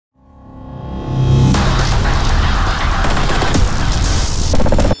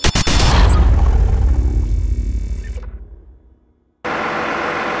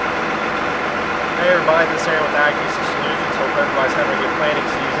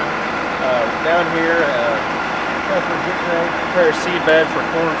Down here, customer getting ready to prepare a seed bed for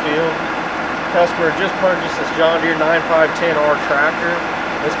cornfield. Customer just purchased this John Deere 9510R tractor.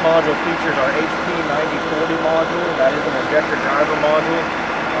 This module features our HP 9040 module. That is an injector driver module.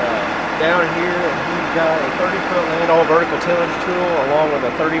 Down here, he's got a 30-foot Landoll vertical tillage tool along with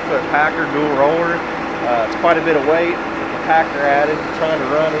a 30-foot Packer dual roller. It's quite a bit of weight with the Packer added. Trying to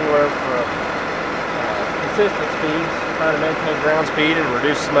run anywhere from consistent speeds, trying to maintain ground speed and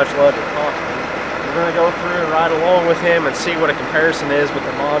reduce as much load as possible. We're going to go through and ride along with him and see what a comparison is with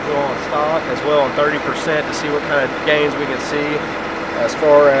the module on stock as well on 30% to see what kind of gains we can see as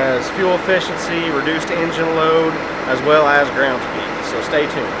far as fuel efficiency, reduced engine load, as well as ground speed. So stay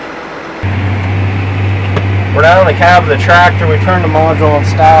tuned. We're down in the cab of the tractor. We turned the module on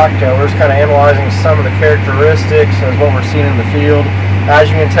stock. We're just kind of analyzing some of the characteristics as what we're seeing in the field.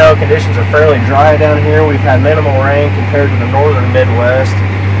 As you can tell, conditions are fairly dry down here. We've had minimal rain compared to the northern Midwest.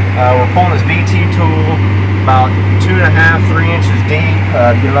 We're pulling this VT tool about 2.5–3 inches deep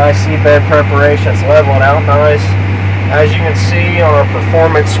to get a nice seed bed preparation. It's leveling out nice. As you can see on our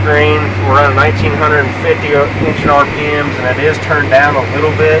performance screen, we're running 1950 engine RPMs, and it is turned down a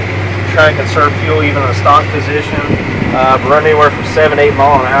little bit. Try and conserve fuel even in the stock position. We're running anywhere from 7–8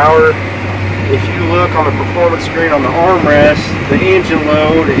 miles an hour. If you look on the performance screen on the armrest, the engine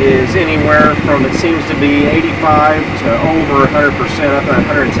load is anywhere from, it seems to be 85 to over 100%, up in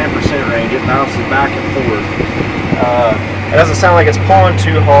 110% range. It bounces back and forth. It doesn't sound like it's pulling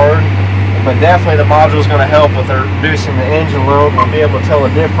too hard, but definitely the module is going to help with reducing the engine load. We'll be able to tell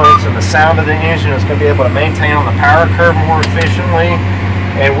the difference in the sound of the engine. It's going to be able to maintain on the power curve more efficiently.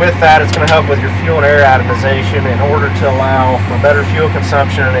 And with that, it's going to help with your fuel and air atomization in order to allow for better fuel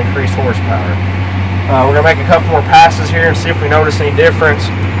consumption and increased horsepower. We're going to make a couple more passes here and see if we notice any difference.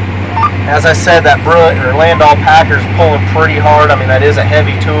 As I said, that Landoll Packer is pulling pretty hard. I mean, that is a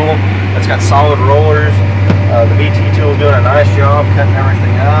heavy tool. It's got solid rollers. The VT tool is doing a nice job cutting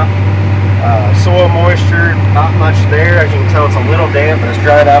everything up. Soil moisture, not much there. As you can tell, it's a little damp, but it's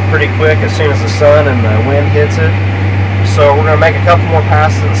dried out pretty quick as soon as the sun and the wind hits it. So we're going to make a couple more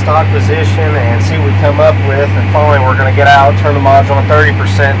passes in the stock position and see what we come up with, and finally we're going to get out, turn the module on 30%,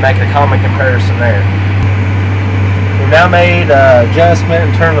 and make a common comparison there. We've now made an adjustment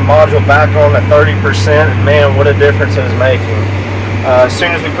and turned the module back on at 30%, and man, what a difference it is making. As soon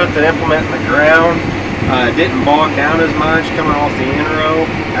as we put the implement in the ground, it didn't bog down as much coming off the in-row.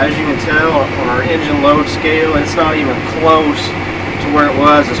 As you can tell on our engine load scale, it's not even close to where it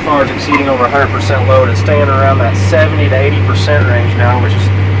was as far as exceeding over 100% load. It's staying around that 70 to 80% range now, which is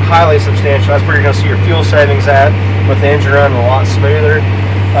highly substantial. That's where you're going to see your fuel savings at, with the engine running a lot smoother.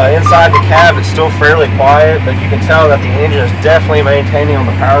 Inside the cab, it's still fairly quiet, but you can tell that the engine is definitely maintaining on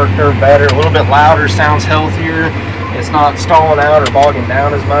the power curve better. A little bit louder, sounds healthier. It's not stalling out or bogging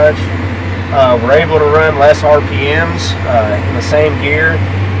down as much. We're able to run less RPMs in the same gear.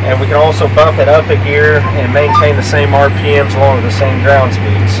 And we can also bump it up a gear and maintain the same RPMs along with the same ground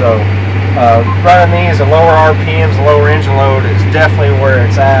speed. So running these at lower RPMs, lower engine load is definitely where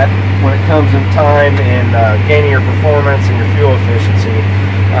it's at when it comes in time in gaining your performance and your fuel efficiency.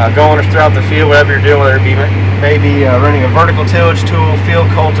 Going throughout the field, whatever you're doing, whether it be maybe running a vertical tillage tool, field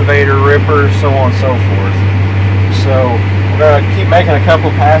cultivator, ripper, so on and so forth. So we're going to keep making a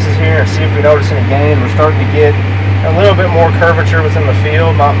couple passes here and see if we notice any gains. We're starting to get a little bit more curvature within the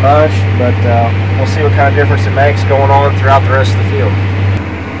field, not much, but we'll see what kind of difference it makes going on throughout the rest of the field.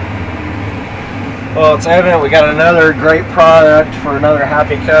 Well, it's evident we got another great product for another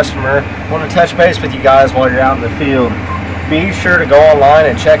happy customer. I want to touch base with you guys while you're out in the field. Be sure to go online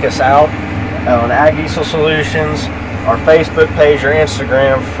and check us out on Ag Diesel Solutions, our Facebook page or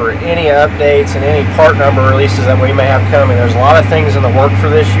Instagram for any updates and any part number releases that we may have coming. There's a lot of things in the work for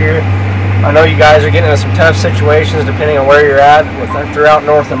this year. I know you guys are getting into some tough situations depending on where you're at throughout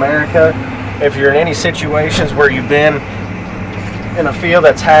North America. If you're in any situations where you've been in a field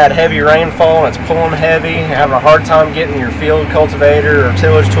that's had heavy rainfall and it's pulling heavy, having a hard time getting your field cultivator or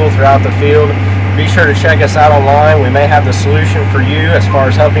tillage tool throughout the field, be sure to check us out online. We may have the solution for you as far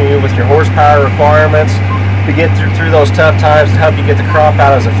as helping you with your horsepower requirements to get through those tough times and help you get the crop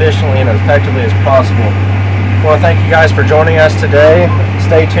out as efficiently and as effectively as possible. I want to thank you guys for joining us today.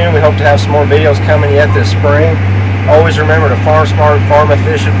 Stay tuned. We hope to have some more videos coming yet this spring. Always remember to farm smart, farm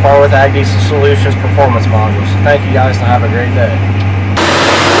efficient, farm with Ag Diesel Solutions performance modules. Thank you guys and have a great day.